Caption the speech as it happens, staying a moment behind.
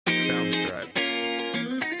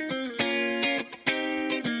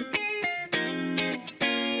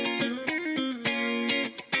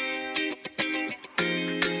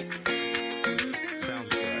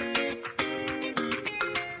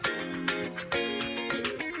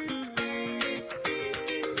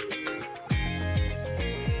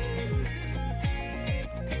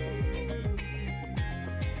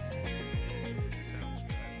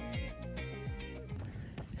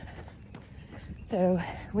So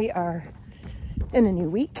we are in a new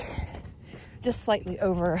week, just slightly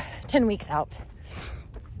over 10 weeks out.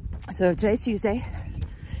 So today's Tuesday.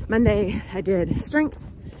 Monday I did strength,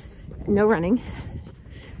 no running.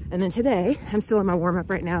 And then today, I'm still in my warm-up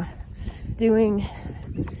right now, doing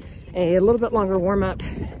a little bit longer warm-up,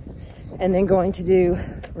 and then going to do,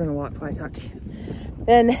 we're gonna walk while I talk to you.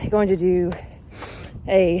 Then going to do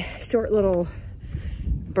a short little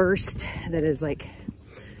burst that is like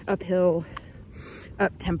uphill,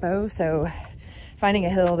 up tempo. So finding a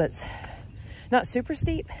hill that's not super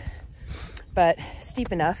steep, but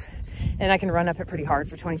steep enough, and I can run up it pretty hard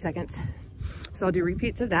for 20 seconds. So I'll do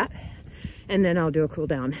repeats of that, and then I'll do a cool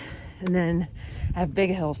down. And then I have big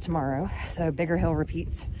hills tomorrow. So bigger hill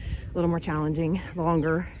repeats, a little more challenging,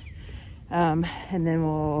 longer. And then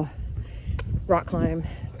we'll rock climb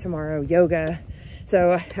tomorrow, yoga.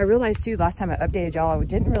 So I realized too, last time I updated y'all, I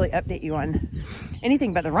didn't really update you on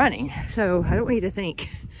anything but the running. So I don't want you to think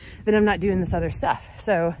that I'm not doing this other stuff.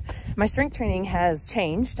 So my strength training has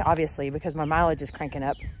changed, obviously, because my mileage is cranking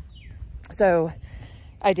up. So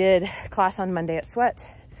I did class on Monday at Sweat,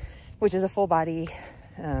 which is a full body,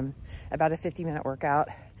 about a 50-minute workout.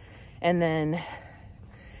 And then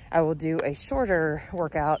I will do a shorter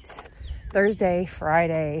workout Thursday,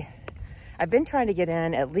 Friday. I've been trying to get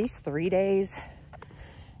in at least 3 days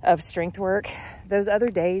of strength work. Those other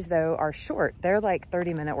days though are short. They're like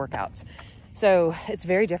 30-minute workouts. So it's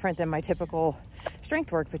very different than my typical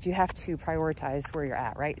strength work, but you have to prioritize where you're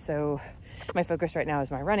at, right? So my focus right now is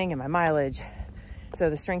my running and my mileage. So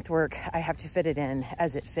the strength work, I have to fit it in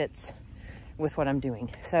as it fits with what I'm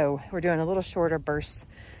doing. So we're doing a little shorter bursts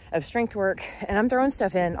of strength work, and I'm throwing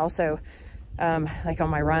stuff in also, like on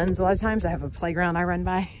my runs. A lot of times I have a playground I run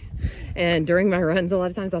by, and during my runs, a lot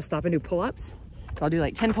of times I'll stop and do pull-ups. So I'll do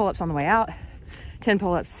like 10 pull-ups on the way out, 10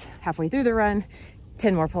 pull-ups halfway through the run,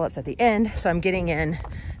 10 more pull-ups at the end. So I'm getting in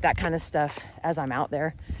that kind of stuff as I'm out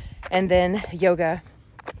there. And then yoga,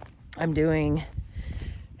 I'm doing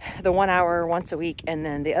the 1 hour once a week. And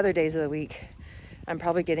then the other days of the week, I'm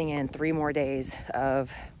probably getting in 3 more days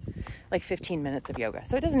of like 15 minutes of yoga.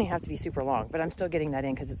 So it doesn't even have to be super long, but I'm still getting that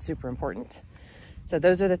in because it's super important. So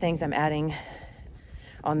those are the things I'm adding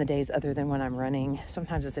on the days other than when I'm running.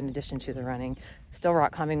 Sometimes it's in addition to the running. Still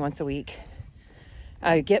rock climbing once a week.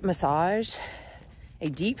 I get massage, a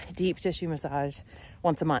deep tissue massage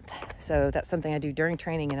once a month. So that's something I do during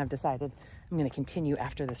training, and I've decided I'm going to continue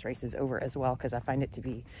after this race is over as well, because I find it to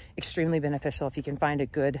be extremely beneficial if you can find a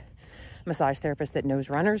good massage therapist that knows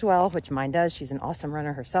runners well, which mine does. She's an awesome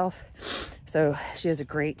runner herself. So she has a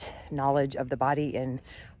great knowledge of the body and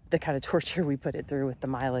the kind of torture we put it through with the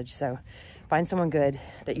mileage. So find someone good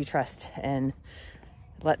that you trust and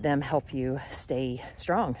let them help you stay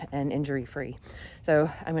strong and injury-free.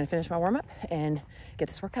 So I'm going to finish my warm-up and get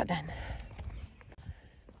this workout done.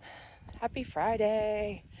 Happy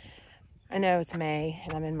Friday. I know it's May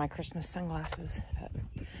and I'm in my Christmas sunglasses, but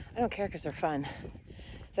I don't care because they're fun.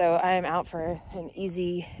 So I am out for an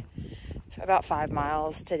easy about 5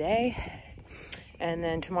 miles today. And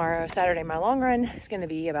then tomorrow, Saturday, my long run is going to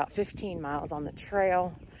be about 15 miles on the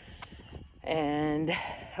trail, and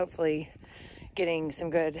hopefully getting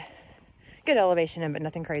some good elevation in, but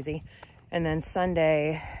nothing crazy. And then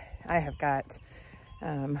Sunday, I have got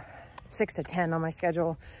 6 to 10 on my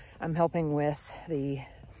schedule. I'm helping with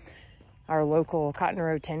our local Cotton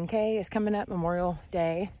Road 10K is coming up, Memorial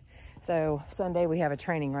Day. So Sunday we have a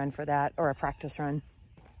training run for that, or a practice run.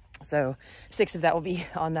 So 6 of that will be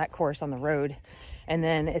on that course on the road. And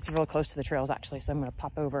then it's real close to the trails actually. So I'm going to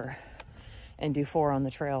pop over and do 4 on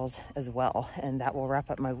the trails as well. And that will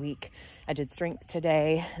wrap up my week. I did strength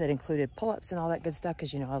today that included pull-ups and all that good stuff,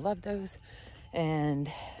 because you know I love those. And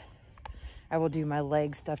I will do my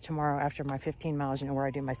leg stuff tomorrow after my 15 miles, you know, where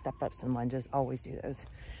I do my step-ups and lunges. Always do those.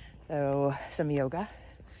 So some yoga.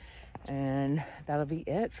 And that'll be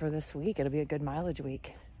it for this week. It'll be a good mileage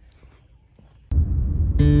week.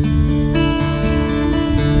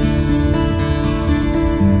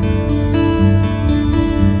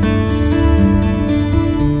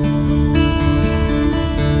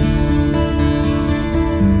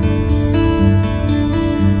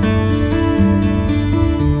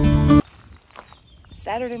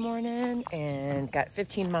 Saturday morning, and got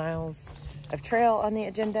 15 miles of trail on the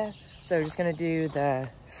agenda. So we're just gonna do the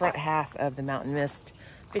front half of the Mountain Mist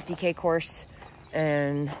 50K course,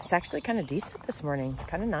 and it's actually kind of decent this morning,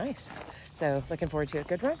 kind of nice. So looking forward to a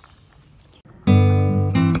good run.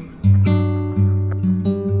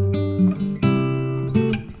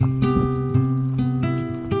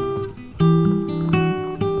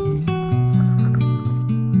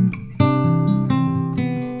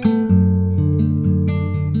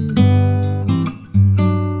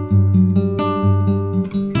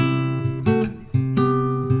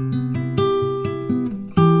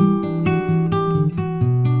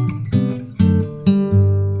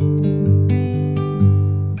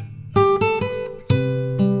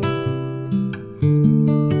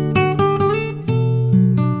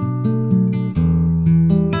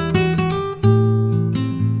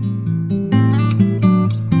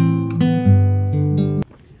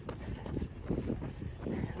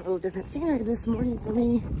 different scenery this morning for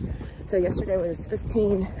me. So yesterday was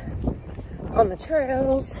 15 on the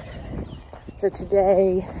trails. So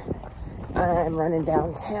today I'm running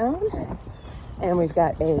downtown and we've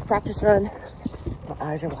got a practice run. My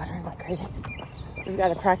eyes are watering like crazy. We've got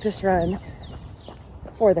a practice run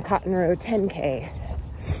for the Cotton Road 10K.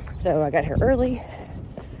 So I got here early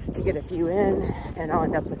to get a few in, and I'll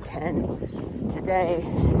end up with 10 today,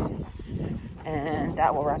 and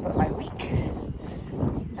that will wrap up my week.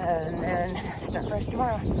 And then start fresh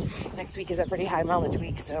tomorrow. Next week is a pretty high mileage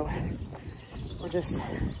week, so we're just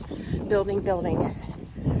building.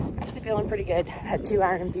 Actually feeling pretty good. Had 2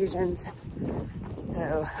 iron infusions,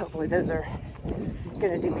 so hopefully those are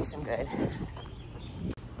gonna do me some good.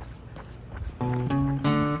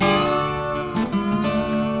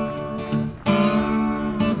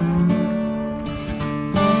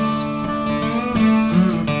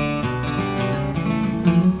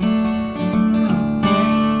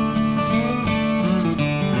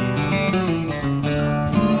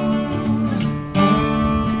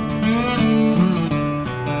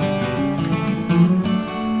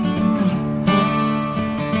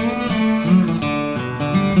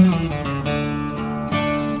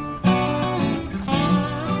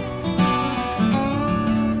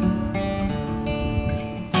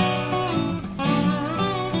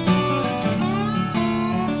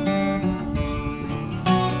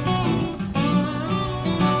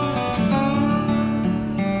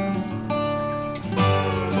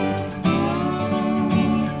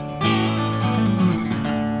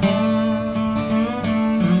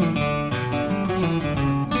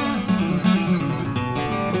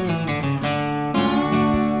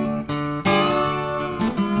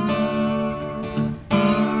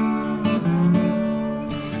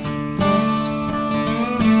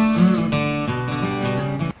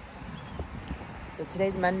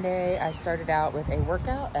 Today's Monday. I started out with a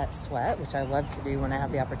workout at Sweat, which I love to do when I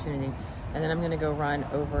have the opportunity. And then I'm going to go run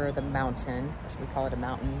over the mountain, which we call it a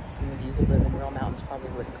mountain. Some of you who live in real mountains probably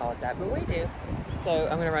wouldn't call it that, but we do. So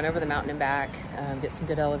I'm going to run over the mountain and back, get some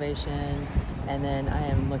good elevation. And then I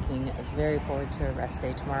am looking very forward to a rest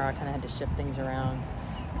day tomorrow. I kind of had to shift things around.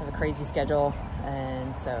 I have a crazy schedule.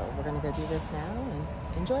 And so we're going to go do this now and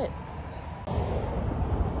enjoy it.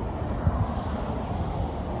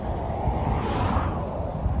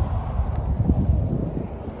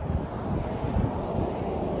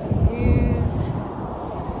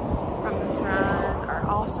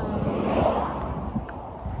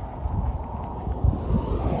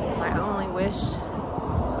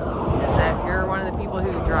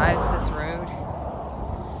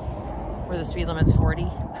 Where the speed limit's 40.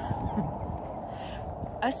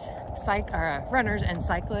 Us runners and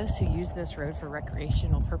cyclists who use this road for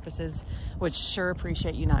recreational purposes would sure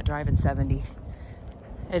appreciate you not driving 70.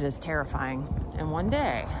 It is terrifying. And one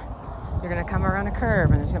day you're gonna come around a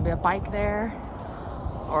curve and there's gonna be a bike there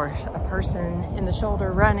or a person in the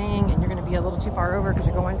shoulder running, and you're gonna be a little too far over because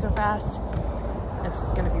you're going so fast. It's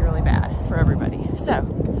gonna be really bad for everybody. So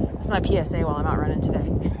that's my PSA while I'm out running today.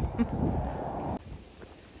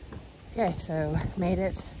 Okay, so made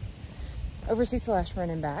it over Cecil Ashburn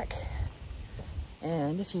and back.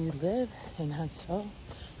 And if you live in Huntsville,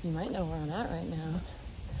 you might know where I'm at right now.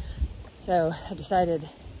 So I decided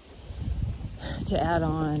to add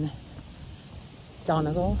on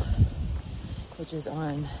Donegal, which is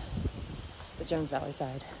on the Jones Valley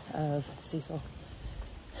side of Cecil.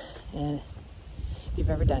 And if you've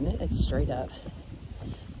ever done it, it's straight up.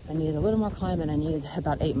 I needed a little more climbing. I needed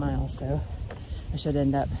about 8 miles, so I should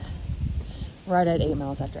end up right at 8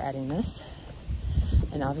 miles after adding this.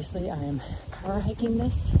 And obviously I am power hiking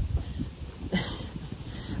this,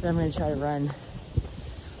 but I'm going to try to run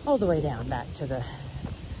all the way down back to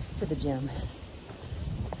the gym.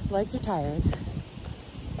 Legs are tired.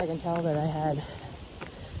 I can tell that I had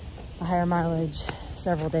a higher mileage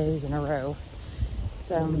several days in a row,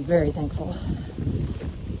 so I'm very thankful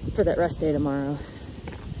for that rest day tomorrow.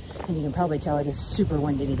 And you can probably tell it is super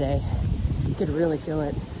windy today. You could really feel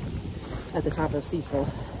it at the top of Cecil.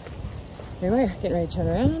 Anyway, getting ready to turn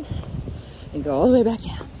around and go all the way back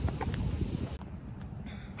down.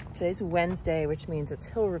 Today's Wednesday, which means it's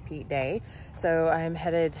hill repeat day. So I'm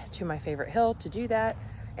headed to my favorite hill to do that.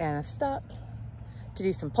 And I've stopped to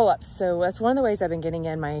do some pull-ups. So that's one of the ways I've been getting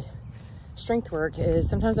in my strength work is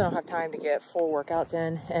sometimes I don't have time to get full workouts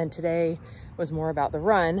in. And today was more about the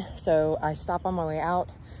run. So I stop on my way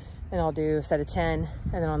out and I'll do a set of 10.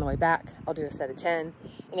 And then on the way back, I'll do a set of 10.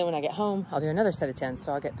 And then when I get home, I'll do another set of 10.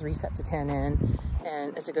 So I'll get 3 sets of 10 in,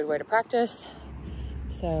 and it's a good way to practice.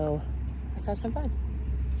 So let's have some fun.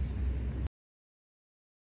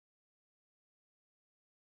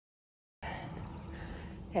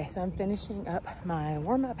 Okay, so I'm finishing up my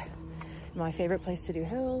warm-up. My favorite place to do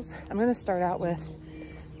hills. I'm gonna start out with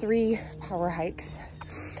 3 power hikes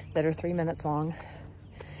that are 3 minutes long.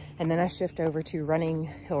 And then I shift over to running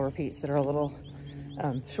hill repeats that are a little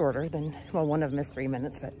shorter than, well, one of them is 3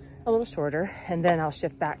 minutes, but a little shorter. And then I'll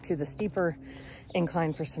shift back to the steeper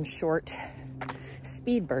incline for some short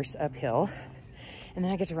speed bursts uphill. And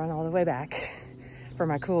then I get to run all the way back for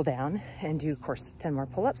my cool down and do, of course, 10 more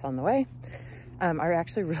pull-ups on the way. I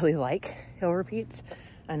actually really like hill repeats.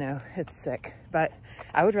 I know it's sick, but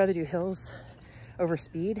I would rather do hills over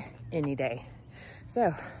speed any day.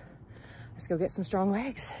 So let's go get some strong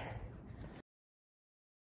legs.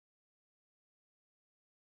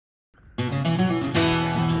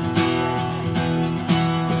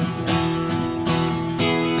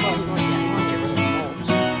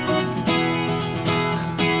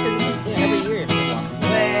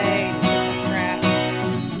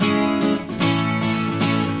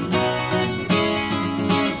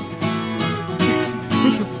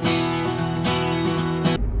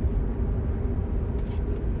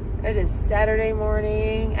 It is Saturday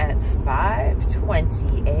morning at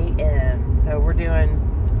 5:20 a.m. So we're doing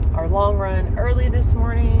our long run early this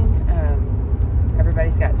morning.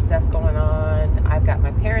 Everybody's got stuff going on. I've got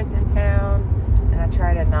my parents in town, and I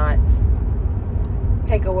try to not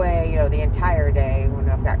take away, you know, the entire day when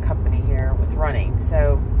I've got company here with running.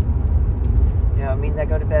 So, you know, it means I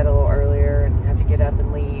go to bed a little earlier and have to get up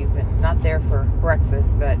and leave, and not there for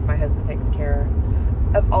breakfast, but my husband takes care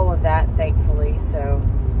of all of that, thankfully. So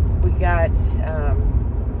we got,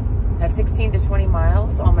 I have 16 to 20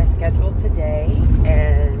 miles on my schedule today,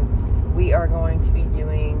 and we are going to be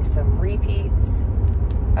doing some repeats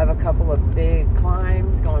of a couple of big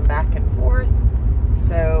climbs going back and forth.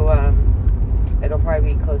 So it'll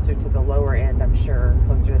probably be closer to the lower end, I'm sure,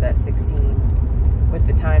 closer to that 16 with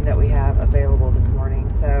the time that we have available this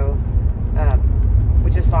morning. So,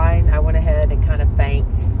 which is fine. I went ahead and kind of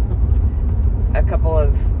banked a couple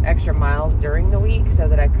of extra miles during the week so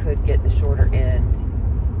that I could get the shorter end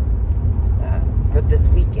for this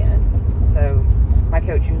weekend. So my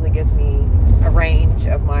coach usually gives me a range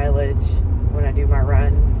of mileage when I do my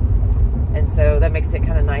runs, and so that makes it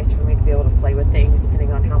kind of nice for me to be able to play with things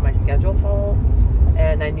depending on how my schedule falls.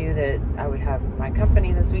 And I knew that I would have my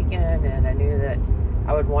company this weekend, and I knew that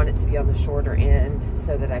I would want it to be on the shorter end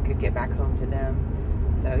so that I could get back home to them.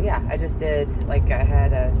 So yeah, I just did, like, I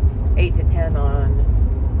had a 8 to 10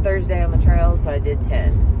 on Thursday on the trails, so I did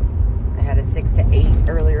 10. I had a 6 to 8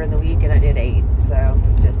 earlier in the week, and I did 8. So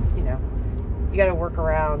it's just, you know, you got to work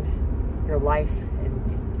around your life,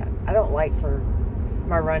 and I don't like for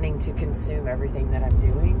my running to consume everything that I'm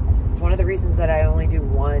doing. It's one of the reasons that I only do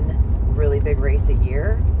one really big race a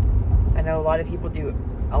year. I know a lot of people do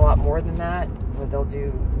a lot more than that, where they'll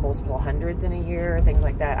do multiple hundreds in a year, things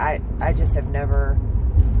like that. I just have never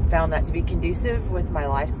found that to be conducive with my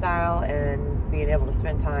lifestyle and being able to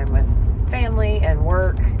spend time with family and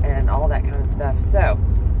work and all that kind of stuff. So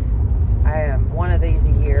one of these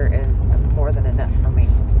a year is more than enough for me.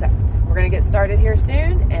 So we're gonna get started here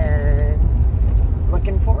soon, and